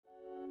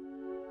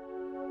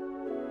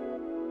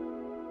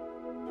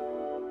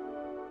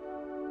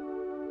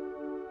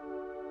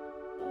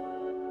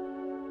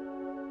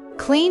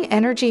Clean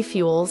Energy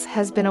Fuels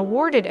has been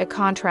awarded a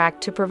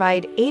contract to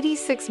provide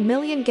 86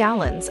 million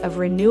gallons of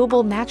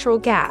renewable natural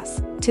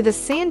gas to the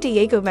San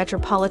Diego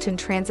Metropolitan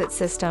Transit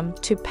System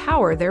to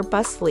power their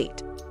bus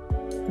fleet.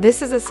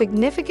 This is a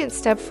significant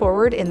step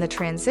forward in the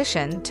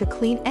transition to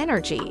clean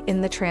energy in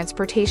the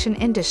transportation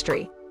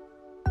industry.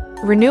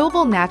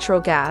 Renewable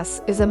natural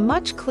gas is a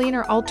much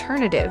cleaner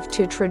alternative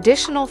to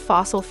traditional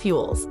fossil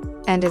fuels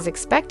and is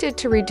expected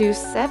to reduce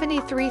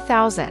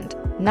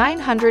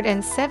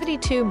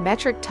 73,972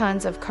 metric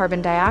tons of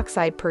carbon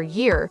dioxide per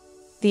year,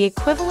 the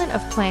equivalent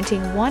of planting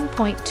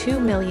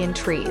 1.2 million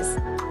trees,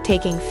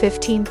 taking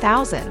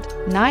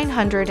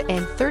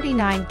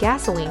 15,939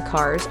 gasoline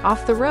cars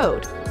off the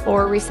road,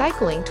 or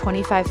recycling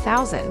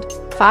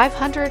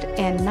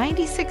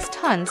 25,596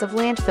 tons of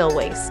landfill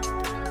waste.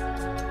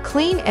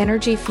 Clean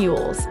Energy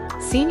Fuels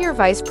Senior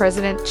Vice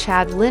President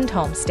Chad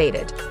Lindholm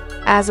stated,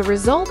 "As a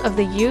result of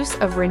the use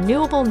of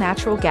renewable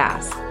natural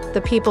gas, the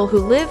people who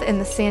live in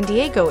the San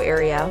Diego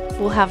area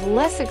will have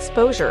less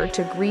exposure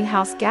to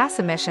greenhouse gas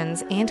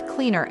emissions and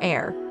cleaner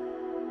air."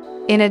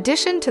 In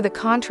addition to the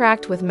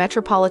contract with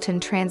Metropolitan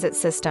Transit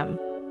System,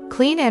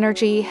 Clean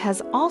Energy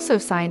has also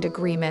signed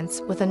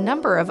agreements with a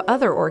number of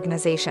other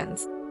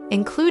organizations,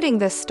 including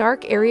the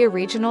Stark Area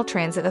Regional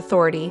Transit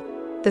Authority,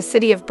 the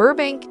City of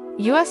Burbank,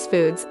 U.S.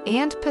 Foods,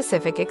 and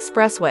Pacific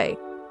Expressway.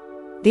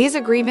 These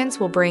agreements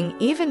will bring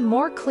even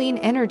more clean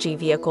energy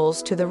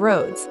vehicles to the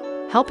roads,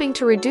 helping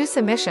to reduce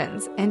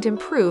emissions and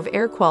improve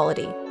air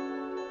quality.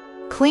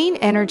 Clean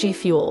Energy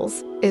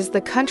Fuels is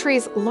the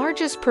country's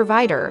largest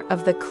provider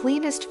of the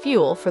cleanest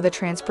fuel for the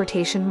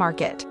transportation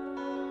market.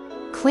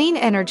 Clean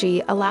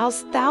energy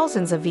allows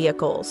thousands of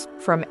vehicles,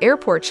 from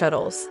airport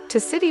shuttles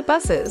to city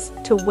buses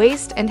to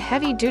waste and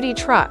heavy-duty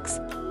trucks,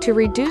 to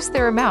reduce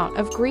their amount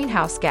of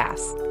greenhouse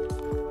gas.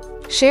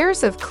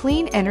 Shares of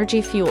Clean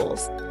Energy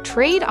Fuels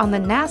trade on the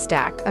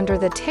NASDAQ under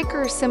the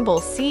ticker symbol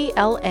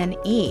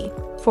CLNE.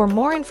 For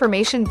more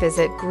information,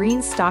 visit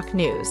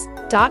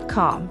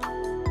greenstocknews.com.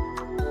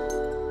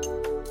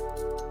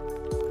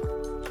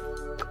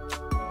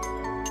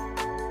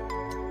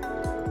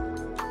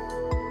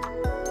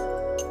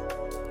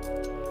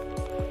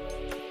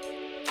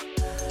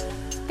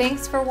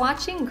 Thanks for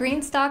watching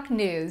Greenstock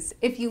News.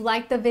 If you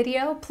liked the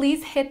video,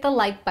 please hit the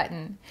like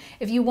button.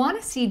 If you want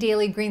to see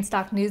daily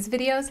Greenstock News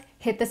videos,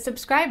 hit the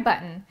subscribe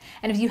button.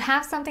 And if you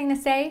have something to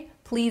say,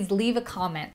 please leave a comment.